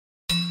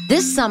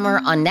This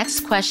summer on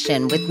Next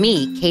Question with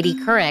me, Katie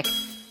Couric,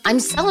 I'm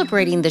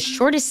celebrating the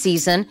shortest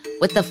season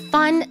with a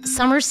fun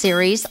summer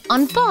series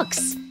on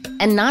books.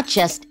 And not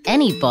just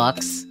any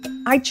books.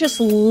 I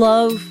just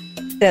love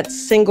that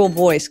single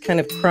voice kind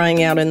of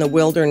crying out in the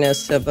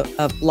wilderness of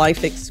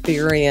life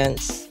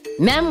experience.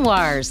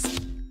 Memoirs.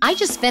 I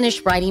just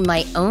finished writing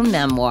my own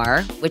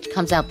memoir, which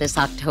comes out this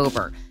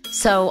October.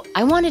 So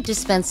I wanted to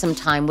spend some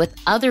time with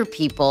other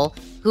people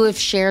who have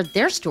shared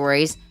their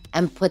stories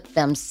and put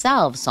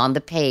themselves on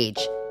the page.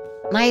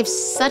 And I have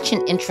such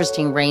an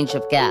interesting range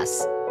of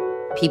guests.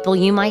 People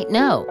you might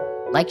know,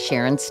 like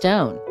Sharon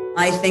Stone.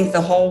 I think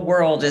the whole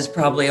world is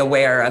probably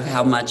aware of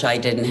how much I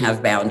didn't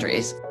have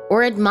boundaries.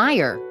 Or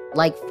admire,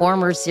 like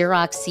former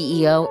Xerox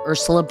CEO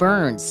Ursula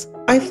Burns.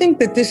 I think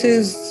that this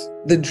is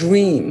the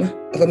dream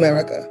of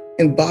America,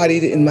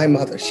 embodied in my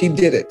mother. She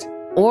did it.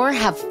 Or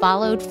have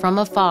followed from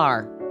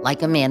afar,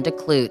 like Amanda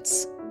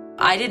Kloots.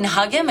 I didn't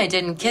hug him. I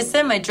didn't kiss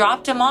him. I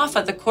dropped him off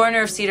at the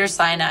corner of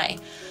Cedars-Sinai.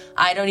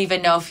 I don't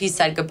even know if he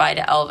said goodbye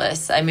to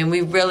Elvis. I mean,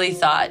 we really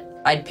thought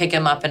I'd pick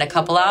him up in a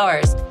couple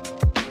hours.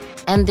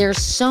 And there's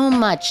so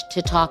much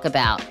to talk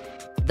about.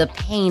 The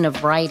pain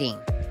of writing.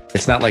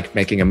 It's not like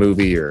making a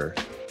movie or,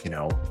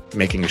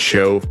 making a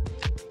show.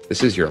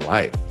 This is your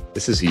life.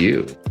 This is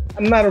you.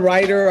 I'm not a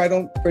writer. I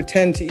don't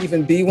pretend to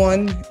even be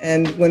one.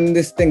 And when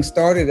this thing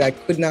started, I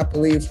could not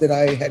believe that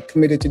I had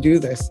committed to do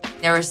this.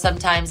 There were some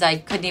times I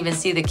couldn't even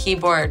see the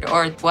keyboard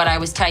or what I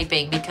was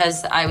typing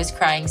because I was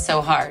crying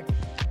so hard.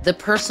 The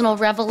personal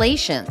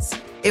revelations.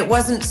 It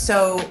wasn't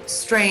so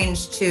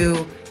strange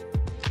to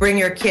bring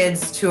your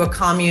kids to a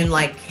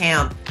commune-like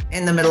camp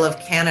in the middle of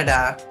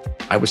Canada.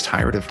 I was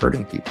tired of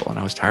hurting people, and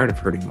I was tired of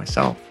hurting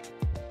myself.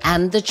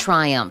 And the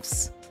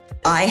triumphs.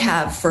 I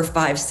have, for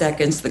 5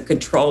 seconds, the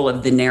control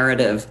of the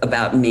narrative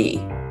about me.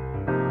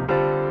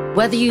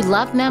 Whether you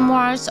love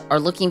memoirs, or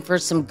looking for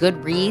some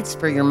good reads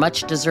for your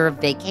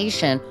much-deserved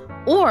vacation,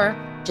 or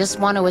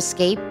just want to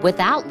escape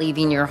without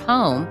leaving your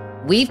home,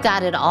 we've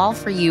got it all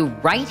for you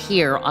right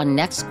here on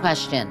Next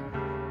Question.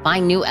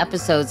 Find new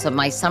episodes of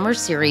my summer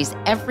series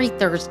every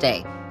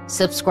Thursday.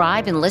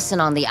 Subscribe and listen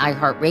on the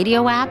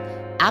iHeartRadio app,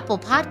 Apple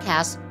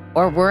Podcasts,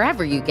 or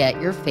wherever you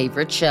get your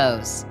favorite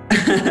shows.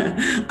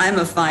 I'm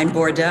a fine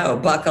Bordeaux.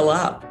 Buckle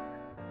up.